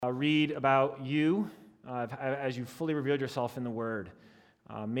read about you as you fully revealed yourself in the Word.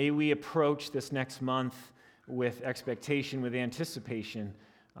 May we approach this next month with expectation, with anticipation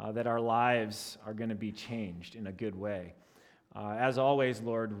that our lives are going to be changed in a good way. As always,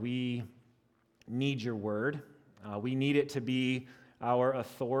 Lord, we need your Word. We need it to be our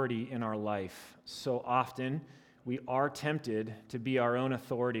authority in our life. So often, we are tempted to be our own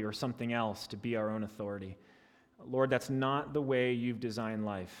authority or something else to be our own authority. Lord, that's not the way you've designed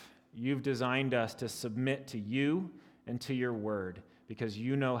life. You've designed us to submit to you and to your word because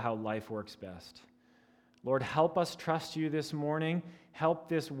you know how life works best. Lord, help us trust you this morning. Help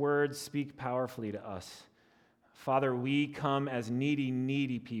this word speak powerfully to us. Father, we come as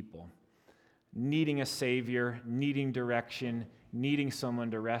needy people, needing a Savior, needing direction, needing someone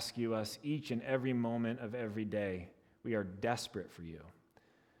to rescue us each and every moment of every day. We are desperate for you.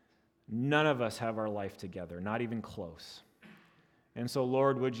 None of us have our life together, not even close. And so,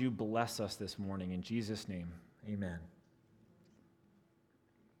 Lord, would you bless us this morning? In Jesus' name, amen.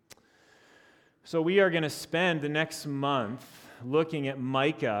 So we are going to spend the next month looking at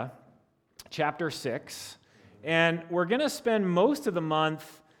Micah chapter 6, and we're going to spend most of the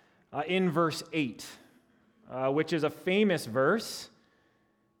month in verse 8. Which is a famous verse,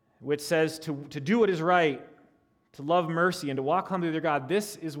 which says to do what is right, to love mercy, and to walk humbly with your God.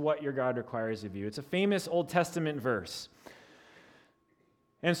 This is what your God requires of you. It's a famous Old Testament verse.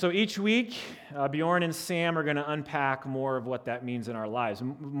 And so each week, Bjorn and Sam are going to unpack more of what that means in our lives,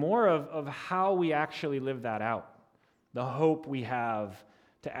 more of how we actually live that out, the hope we have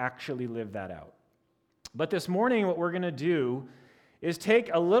to actually live that out. But this morning, what we're going to do is take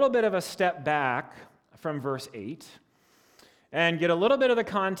a little bit of a step back from verse 8 and get a little bit of the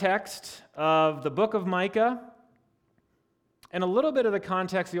context of the book of Micah and a little bit of the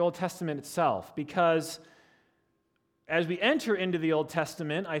context of the Old Testament itself, because as we enter into the Old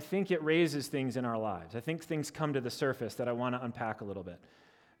Testament, I think it raises things in our lives. I think things come to the surface that I want to unpack a little bit.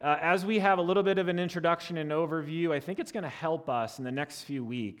 As we have a little bit of an introduction and overview, I think it's going to help us in the next few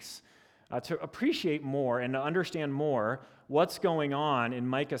weeks to appreciate more and to understand more what's going on in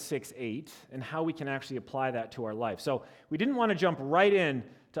Micah 6:8 and how we can actually apply that to our life. So we didn't want to jump right in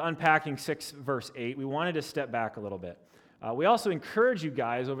to unpacking 6 verse 8. We wanted to step back a little bit. We also encourage you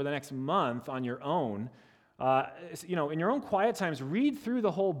guys over the next month on your own, in your own quiet times, read through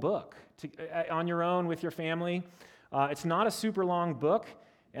the whole book on your own with your family. It's not a super long book,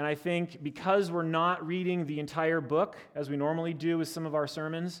 and I think because we're not reading the entire book as we normally do with some of our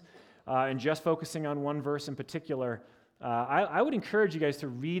sermons, and just focusing on one verse in particular, I would encourage you guys to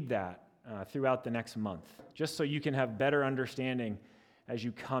read that throughout the next month, just so you can have better understanding as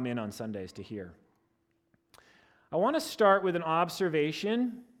you come in on Sundays to hear. I want to start with an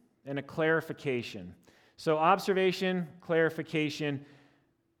observation and a clarification. So observation, clarification,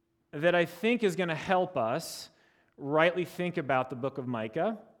 that I think is going to help us rightly think about the book of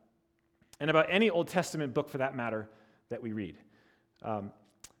Micah and about any Old Testament book, for that matter, that we read.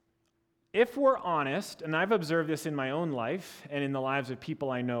 If we're honest, and I've observed this in my own life and in the lives of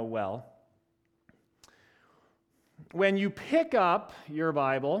people I know well, when you pick up your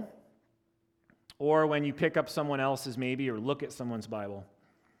Bible, or when you pick up someone else's maybe, or look at someone's Bible,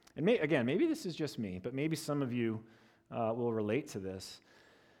 and maybe this is just me, but maybe some of you will relate to this.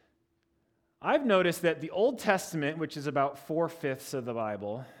 I've noticed that the Old Testament, which is about 4/5 of the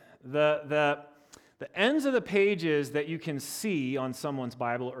Bible, the ends of the pages that you can see on someone's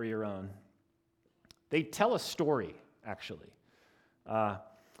Bible or your own, they tell a story, actually.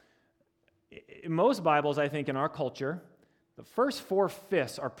 In most Bibles, I think, in our culture, the first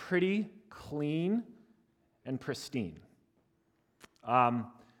 4/5 are pretty clean and pristine.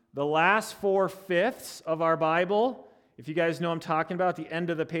 The last 4/5 of our Bible, if you guys know what I'm talking about, the end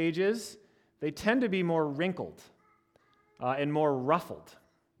of the pages, they tend to be more wrinkled and more ruffled.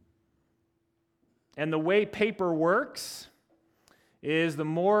 And the way paper works is the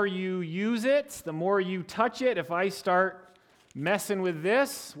more you use it, the more you touch it. If I start messing with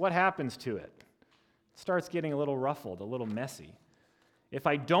this, what happens to it? It starts getting a little ruffled, a little messy. If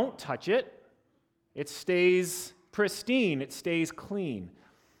I don't touch it, it stays pristine, it stays clean.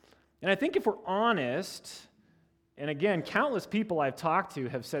 And I think if we're honest, and again, countless people I've talked to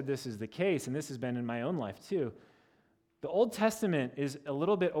have said this is the case, and this has been in my own life too, the Old Testament is a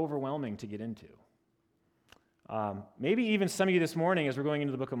little bit overwhelming to get into. Maybe even some of you this morning, as we're going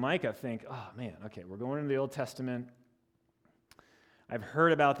into the book of Micah, think, oh man, okay, we're going into the Old Testament. I've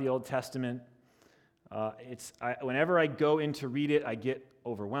heard about the Old Testament. Whenever I go in to read it, I get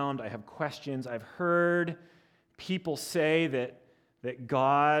overwhelmed. I have questions. I've heard people say that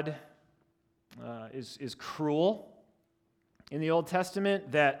God is cruel in the Old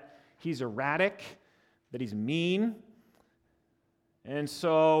Testament, that he's erratic, that he's mean. And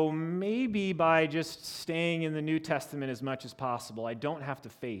so maybe by just staying in the New Testament as much as possible, I don't have to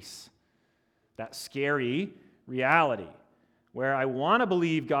face that scary reality where I want to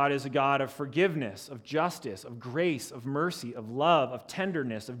believe God is a God of forgiveness, of justice, of grace, of mercy, of love, of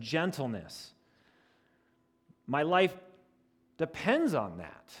tenderness, of gentleness. My life depends on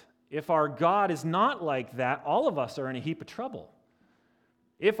that. If our God is not like that, all of us are in a heap of trouble.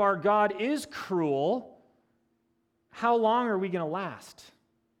 If our God is cruel, how long are we going to last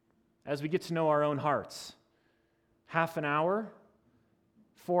as we get to know our own hearts? Half an hour?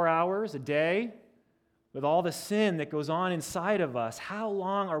 4 hours? A day? With all the sin that goes on inside of us, how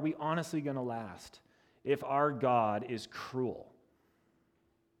long are we honestly going to last if our God is cruel?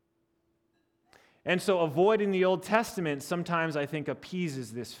 And so avoiding the Old Testament sometimes, I think,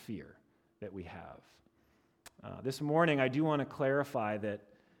 appeases this fear that we have. This morning, I do want to clarify that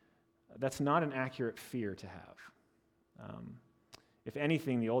that's not an accurate fear to have. If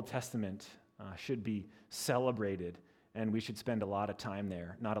anything, the Old Testament should be celebrated, and we should spend a lot of time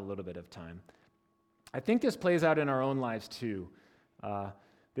there, not a little bit of time. I think this plays out in our own lives too,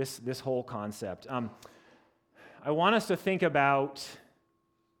 this whole concept. I want us to think about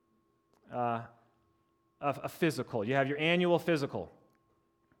a physical. You have your annual physical.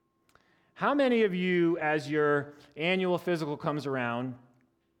 How many of you, as your annual physical comes around,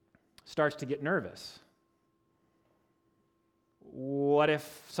 starts to get nervous? What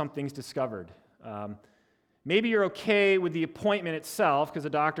if something's discovered? Maybe you're okay with the appointment itself because the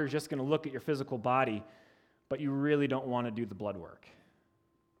doctor is just going to look at your physical body, but you really don't want to do the blood work.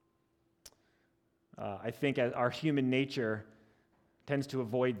 I think our human nature tends to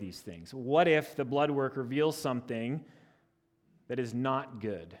avoid these things. What if the blood work reveals something that is not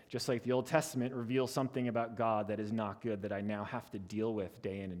good? Just like the Old Testament reveals something about God that is not good that I now have to deal with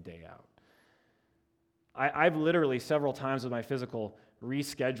day in and day out. I've literally several times with my physical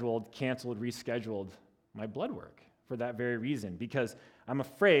canceled, rescheduled my blood work for that very reason, because I'm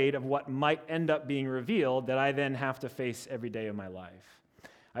afraid of what might end up being revealed that I then have to face every day of my life.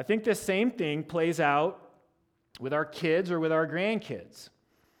 I think this same thing plays out with our kids or with our grandkids.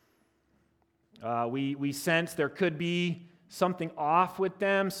 We sense there could be something off with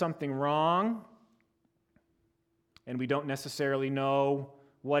them, something wrong, and we don't necessarily know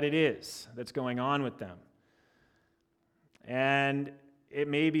what it is that's going on with them. And it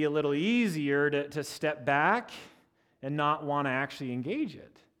may be a little easier to step back and not want to actually engage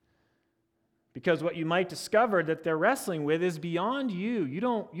it. Because what you might discover that they're wrestling with is beyond you. You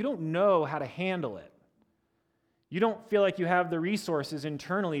don't know how to handle it. You don't feel like you have the resources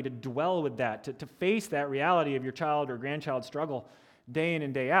internally to dwell with that, to face that reality of your child or grandchild struggle day in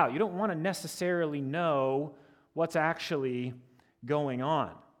and day out. You don't want to necessarily know what's actually going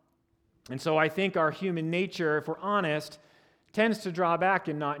on. And so I think our human nature, if we're honest, tends to draw back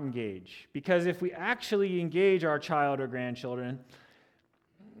and not engage. Because if we actually engage our child or grandchildren,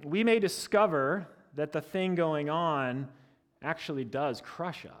 we may discover that the thing going on actually does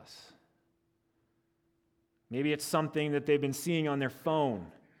crush us. Maybe it's something that they've been seeing on their phone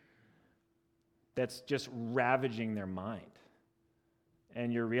that's just ravaging their mind.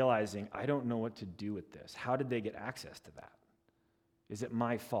 And you're realizing, I don't know what to do with this. How did they get access to that? Is it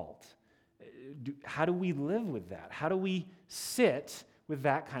my fault? How do we live with that? How do we sit with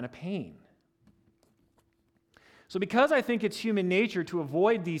that kind of pain? So because I think it's human nature to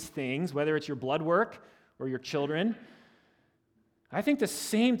avoid these things, whether it's your blood work or your children, I think the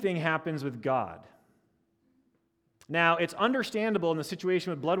same thing happens with God. Now, it's understandable in the situation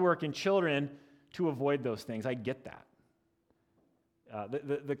with blood work in children to avoid those things. I get that.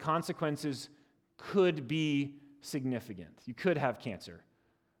 The consequences could be significant. You could have cancer.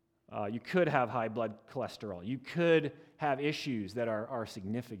 You could have high blood cholesterol. You could have issues that are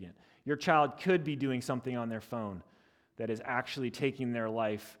significant. Your child could be doing something on their phone that is actually taking their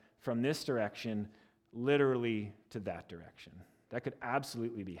life from this direction literally to that direction. That could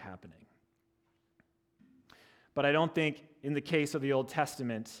absolutely be happening. But I don't think in the case of the Old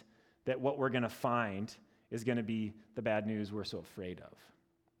Testament that what we're going to find is going to be the bad news we're so afraid of.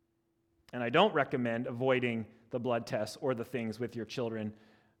 And I don't recommend avoiding the blood tests or the things with your children,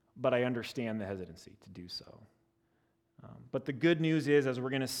 but I understand the hesitancy to do so. But the good news is, as we're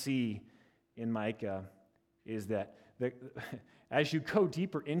going to see in Micah, is that as you go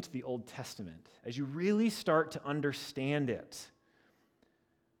deeper into the Old Testament, as you really start to understand it,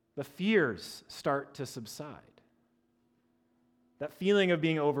 the fears start to subside. That feeling of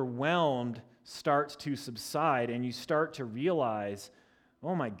being overwhelmed starts to subside, and you start to realize,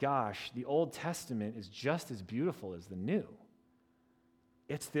 oh my gosh, the Old Testament is just as beautiful as the New.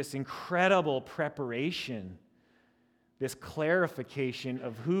 it's this incredible preparation, this clarification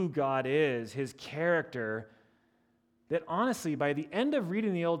of who God is, his character, that honestly, by the end of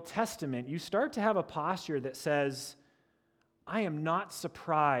reading the Old Testament, you start to have a posture that says, I am not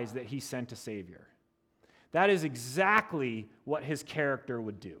surprised that he sent a Savior. That is exactly what his character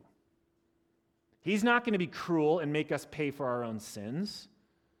would do. He's not going to be cruel and make us pay for our own sins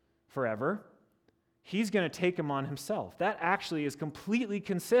forever. He's going to take them on himself. That actually is completely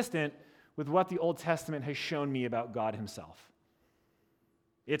consistent with what the Old Testament has shown me about God himself.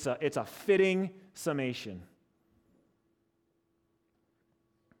 It's a fitting summation.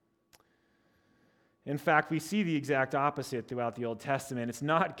 In fact, we see the exact opposite throughout the Old Testament. It's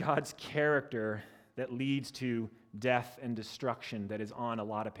not God's character that leads to death and destruction that is on a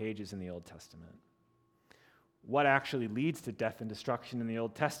lot of pages in the Old Testament. What actually leads to death and destruction in the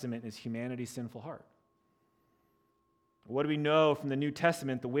Old Testament is humanity's sinful heart. What do we know from the New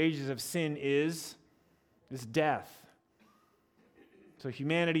Testament? The wages of sin is death. So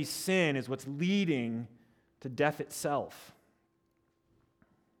humanity's sin is what's leading to death itself.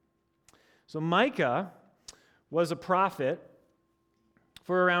 So Micah was a prophet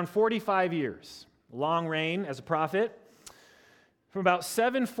for around 45 years. Long reign as a prophet from about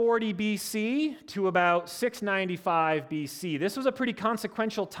 740 BC to about 695 BC. This was a pretty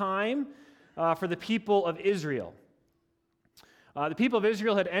consequential time for the people of Israel. The people of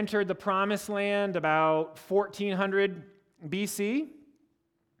Israel had entered the Promised Land about 1400 BC.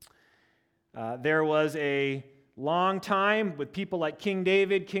 There was a long time with people like King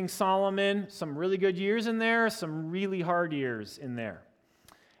David, King Solomon, some really good years in there, some really hard years in there.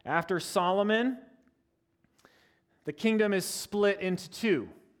 After Solomon, the kingdom is split into two.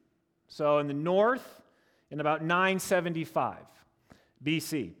 So in the north, in about 975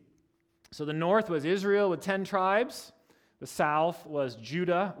 BC. So the north was Israel with 10 tribes. The south was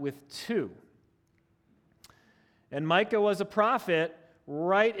Judah with 2. And Micah was a prophet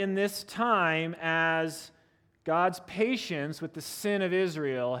right in this time as God's patience with the sin of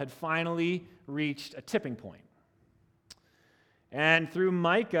Israel had finally reached a tipping point. And through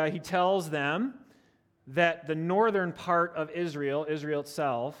Micah, he tells them that the northern part of Israel, Israel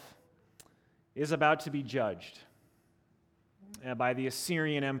itself, is about to be judged by the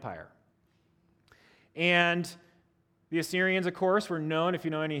Assyrian Empire. And the Assyrians, of course, were known, if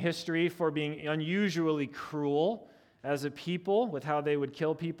you know any history, for being unusually cruel as a people with how they would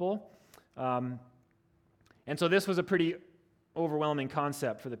kill people. And so this was a pretty overwhelming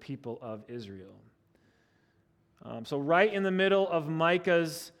concept for the people of Israel. So right in the middle of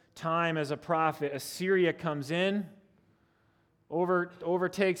Micah's time as a prophet, Assyria comes in,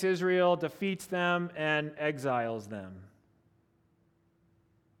 overtakes Israel, defeats them, and exiles them.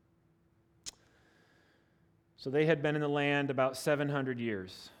 So they had been in the land about 700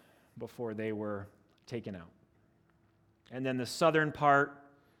 years before they were taken out. And then the southern part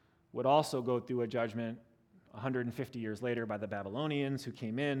would also go through a judgment 150 years later by the Babylonians, who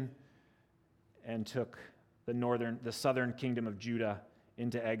came in and took the southern kingdom of Judah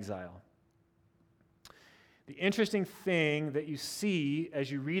into exile. The interesting thing that you see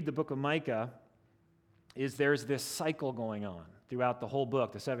as you read the book of Micah is there's this cycle going on throughout the whole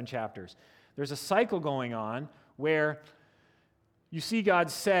book, the 7 chapters. There's a cycle going on where you see God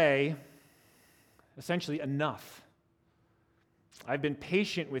say, essentially, enough. I've been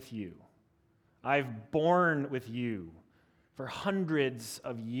patient with you. I've borne with you for hundreds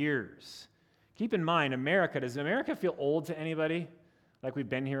of years. Keep in mind, does America feel old to anybody? Like we've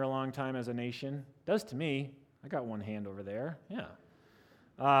been here a long time as a nation? It does to me. I got one hand over there.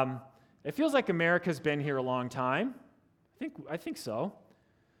 Yeah. It feels like America's been here a long time. I think so.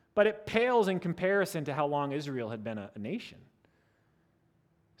 But it pales in comparison to how long Israel had been a nation.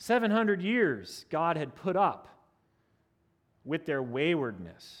 700 years God had put up with their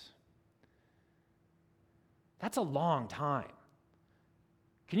waywardness. That's a long time.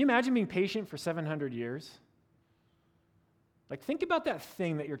 Can you imagine being patient for 700 years? Like, think about that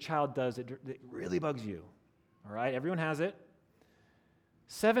thing that your child does that really bugs you. All right? Everyone has it.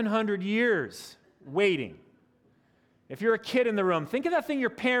 700 years waiting. If you're a kid in the room, think of that thing your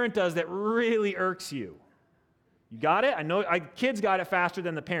parent does that really irks you. You got it? I know kids got it faster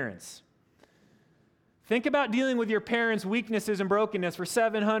than the parents. Think about dealing with your parents' weaknesses and brokenness for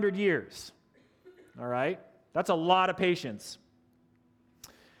 700 years. All right? That's a lot of patience.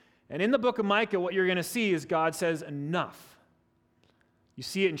 And in the book of Micah, what you're going to see is God says, enough. You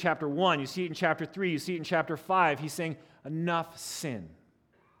see it in chapter 1. You see it in chapter 3. You see it in chapter 5. He's saying, enough sin.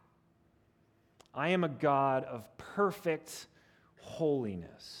 I am a God of perfect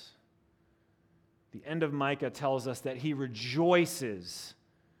holiness. The end of Micah tells us that he rejoices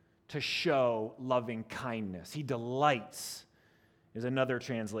to show loving kindness. He delights, is another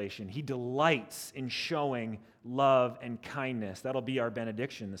translation. He delights in showing love and kindness. That'll be our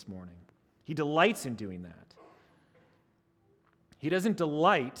benediction this morning. He delights in doing that. He doesn't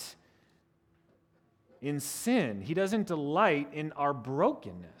delight in sin. He doesn't delight in our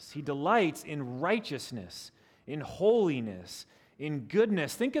brokenness. He delights in righteousness, in holiness, in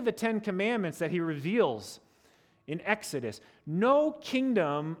goodness. Think of the 10 Commandments that he reveals in Exodus. No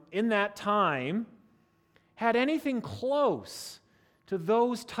kingdom in that time had anything close to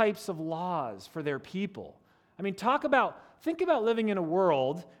those types of laws for their people. I mean, think about living in a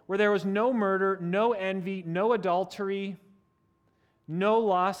world where there was no murder, no envy, no adultery, no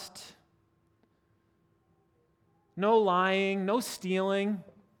lust, no lying, no stealing.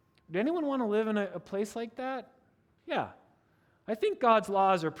 Would anyone want to live in a place like that? Yeah. I think God's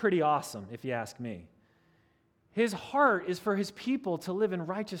laws are pretty awesome, if you ask me. His heart is for his people to live in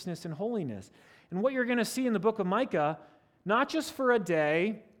righteousness and holiness. And what you're going to see in the book of Micah, not just for a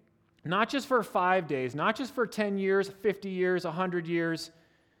day, not just for 5 days, not just for 10 years, 50 years, 100 years,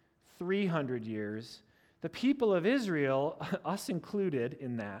 300 years, the people of Israel, us included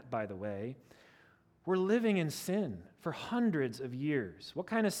in that, by the way, were living in sin for hundreds of years. What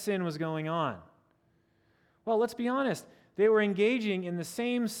kind of sin was going on? Well, let's be honest. They were engaging in the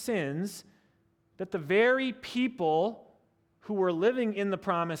same sins that the very people who were living in the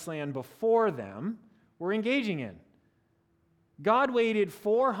promised land before them were engaging in. God waited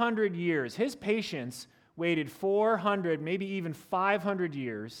 400 years. His patience waited 400, maybe even 500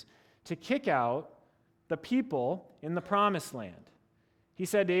 years to kick out the people in the promised land. He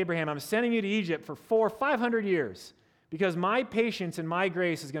said to Abraham, I'm sending you to Egypt for 500 years because my patience and my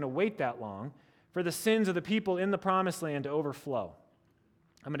grace is going to wait that long for the sins of the people in the promised land to overflow.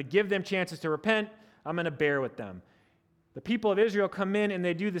 I'm going to give them chances to repent. I'm going to bear with them. The people of Israel come in and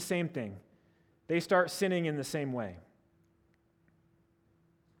they do the same thing. They start sinning in the same way.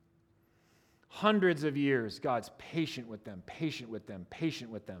 Hundreds of years, God's patient with them, patient with them,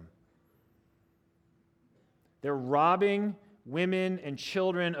 patient with them. They're robbing women and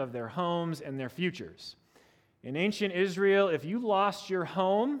children of their homes and their futures. In ancient Israel, if you lost your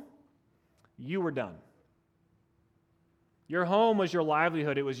home, you were done. Your home was your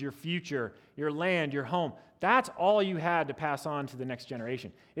livelihood. It was your future, your land, your home. That's all you had to pass on to the next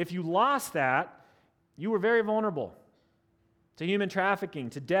generation. If you lost that, you were very vulnerable to human trafficking,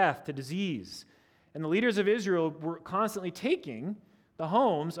 to death, to disease. And the leaders of Israel were constantly taking the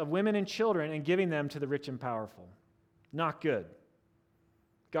homes of women and children and giving them to the rich and powerful. Not good.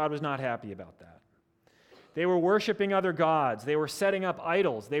 God was not happy about that. They were worshiping other gods. They were setting up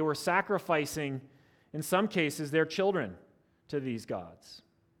idols. They were sacrificing, in some cases, their children to these gods.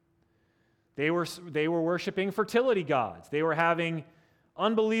 They were worshiping fertility gods. They were having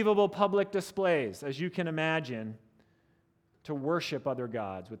unbelievable public displays, as you can imagine, to worship other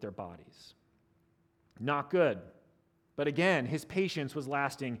gods with their bodies. Not good. But again, his patience was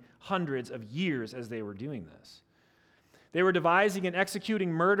lasting hundreds of years as they were doing this. They were devising and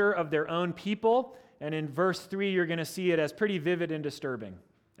executing murder of their own people, and in verse 3, you're going to see it as pretty vivid and disturbing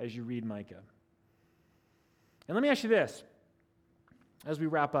as you read Micah. And let me ask you this, as we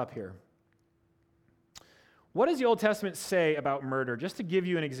wrap up here. What does the Old Testament say about murder? Just to give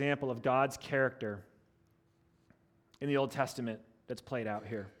you an example of God's character in the Old Testament that's played out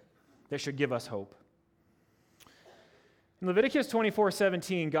here, that should give us hope. In Leviticus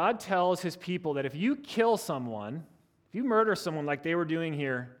 24:17, God tells his people that if you kill someone, if you murder someone like they were doing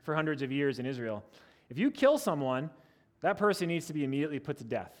here for hundreds of years in Israel, if you kill someone, that person needs to be immediately put to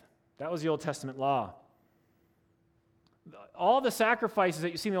death. That was the Old Testament law. All the sacrifices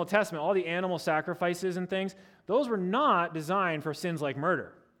that you see in the Old Testament, all the animal sacrifices and things, those were not designed for sins like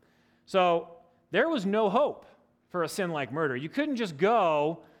murder. So there was no hope for a sin like murder. You couldn't just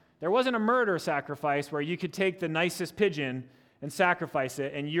go, there wasn't a murder sacrifice where you could take the nicest pigeon and sacrifice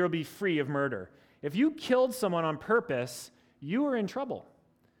it and you'll be free of murder. If you killed someone on purpose, you were in trouble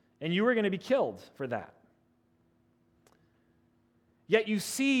and you were going to be killed for that. Yet you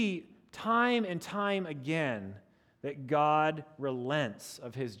see time and time again that God relents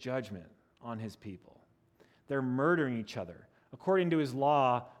of his judgment on his people. They're murdering each other. According to his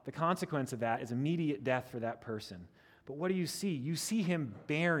law, the consequence of that is immediate death for that person. But what do you see? You see him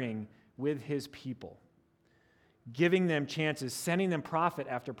bearing with his people, giving them chances, sending them prophet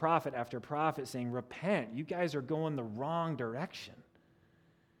after prophet after prophet, saying, repent, you guys are going the wrong direction.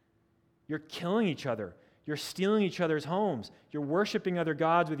 You're killing each other. You're stealing each other's homes. You're worshiping other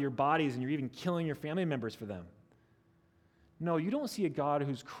gods with your bodies, and you're even killing your family members for them. No, you don't see a God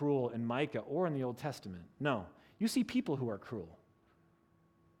who's cruel in Micah or in the Old Testament. No, you see people who are cruel.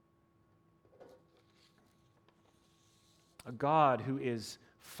 A God who is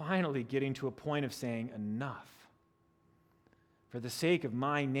finally getting to a point of saying, enough. For the sake of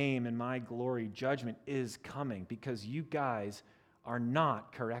my name and my glory, judgment is coming because you guys are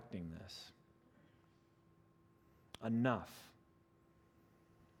not correcting this. Enough.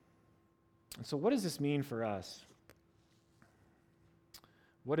 And so what does this mean for us?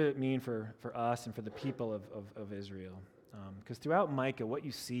 What did it mean for us and for the people of Israel? Because throughout Micah, what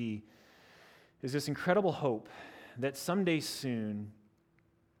you see is this incredible hope that someday soon,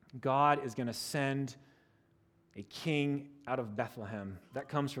 God is going to send a king out of Bethlehem. That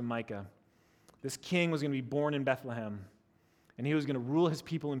comes from Micah. This king was going to be born in Bethlehem, and he was going to rule his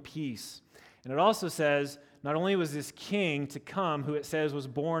people in peace. And it also says, not only was this king to come, who it says was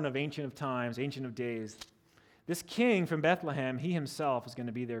born of Ancient of Times, Ancient of Days, this king from Bethlehem, he himself was going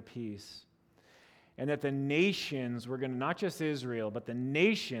to be their peace. And that the nations were going to, not just Israel, but the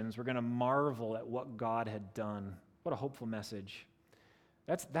nations were going to marvel at what God had done. What a hopeful message.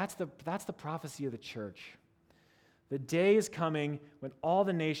 That's the prophecy of the church. The day is coming when all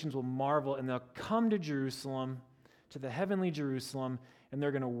the nations will marvel and they'll come to Jerusalem, to the heavenly Jerusalem, and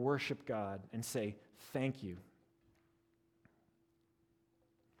they're going to worship God and say, thank you.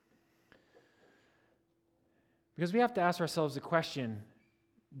 Because we have to ask ourselves the question,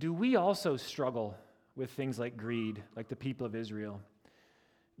 do we also struggle with things like greed, like the people of Israel?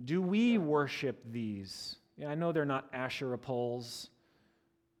 Do we worship these? Yeah, I know they're not Asherah poles,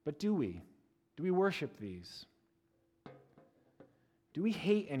 but do we? Do we worship these? Do we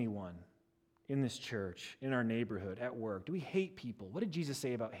hate anyone in this church, in our neighborhood, at work? Do we hate people? What did Jesus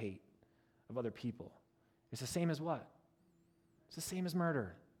say about hate of other people? It's the same as what? It's the same as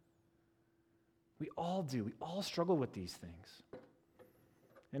murder. We all do. We all struggle with these things.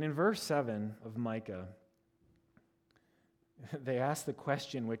 And in verse 7 of Micah, they ask the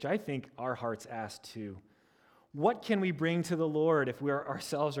question, which I think our hearts ask too. What can we bring to the Lord if we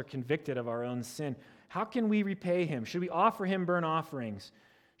ourselves are convicted of our own sin? How can we repay him? Should we offer him burnt offerings?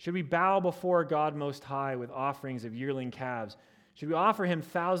 Should we bow before God Most High with offerings of yearling calves? Should we offer him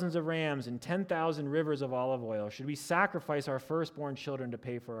thousands of rams and 10,000 rivers of olive oil? Should we sacrifice our firstborn children to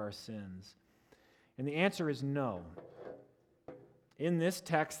pay for our sins? And the answer is no. In this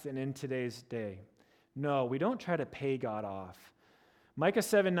text and in today's day, no, we don't try to pay God off. Micah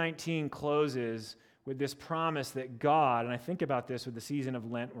 7:19 closes with this promise that God, and I think about this with the season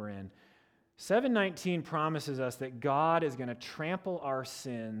of Lent we're in, 7:19 promises us that God is going to trample our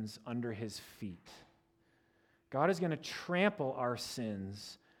sins under his feet. God is going to trample our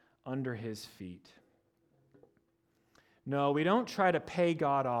sins under his feet. No, we don't try to pay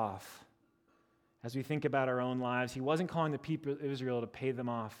God off as we think about our own lives. He wasn't calling the people of Israel to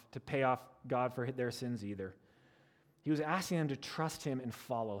pay off God for their sins either. He was asking them to trust him and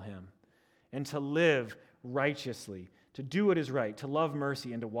follow him, and to live righteously, to do what is right, to love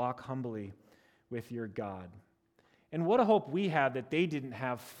mercy, and to walk humbly with your God. And what a hope we have that they didn't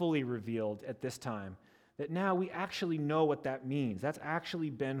have fully revealed at this time, that now we actually know what that means. That's actually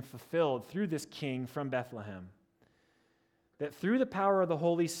been fulfilled through this king from Bethlehem. That through the power of the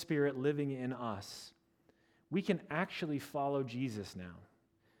Holy Spirit living in us, we can actually follow Jesus now.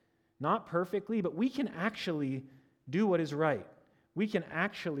 Not perfectly, but we can actually do what is right. We can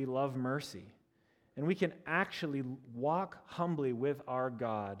actually love mercy, and we can actually walk humbly with our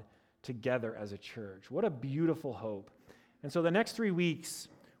God together as a church. What a beautiful hope. And so the next 3 weeks,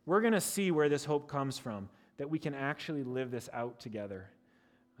 we're going to see where this hope comes from, that we can actually live this out together.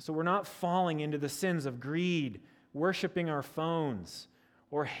 So we're not falling into the sins of greed, worshiping our phones,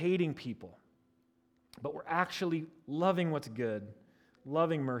 or hating people, but we're actually loving what's good,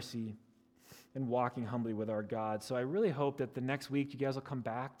 loving mercy, and walking humbly with our God. So I really hope that the next week you guys will come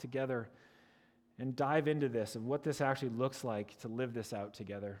back together and dive into this of what this actually looks like to live this out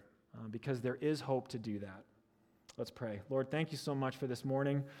together, because there is hope to do that. Let's pray. Lord, thank you so much for this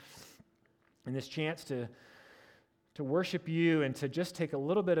morning and this chance to worship you and to just take a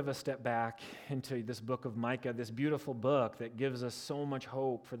little bit of a step back into this book of Micah, this beautiful book that gives us so much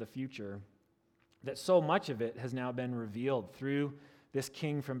hope for the future, that so much of it has now been revealed through this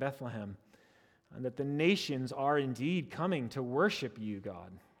king from Bethlehem. And that the nations are indeed coming to worship you,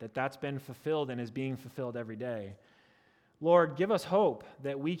 God, that that's been fulfilled and is being fulfilled every day. Lord, give us hope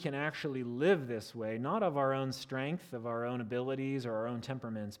that we can actually live this way, not of our own strength, of our own abilities or our own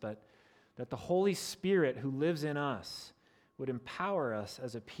temperaments, but that the Holy Spirit who lives in us would empower us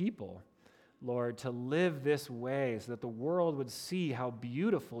as a people, Lord, to live this way so that the world would see how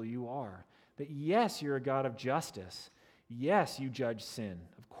beautiful you are. That yes, you're a God of justice. Yes, you judge sin,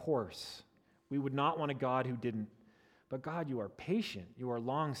 of course. We would not want a God who didn't. But God, you are patient, you are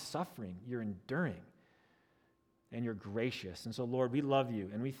long-suffering, you're enduring, and you're gracious. And so, Lord, we love you,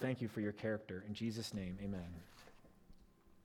 and we thank you for your character. In Jesus' name, amen.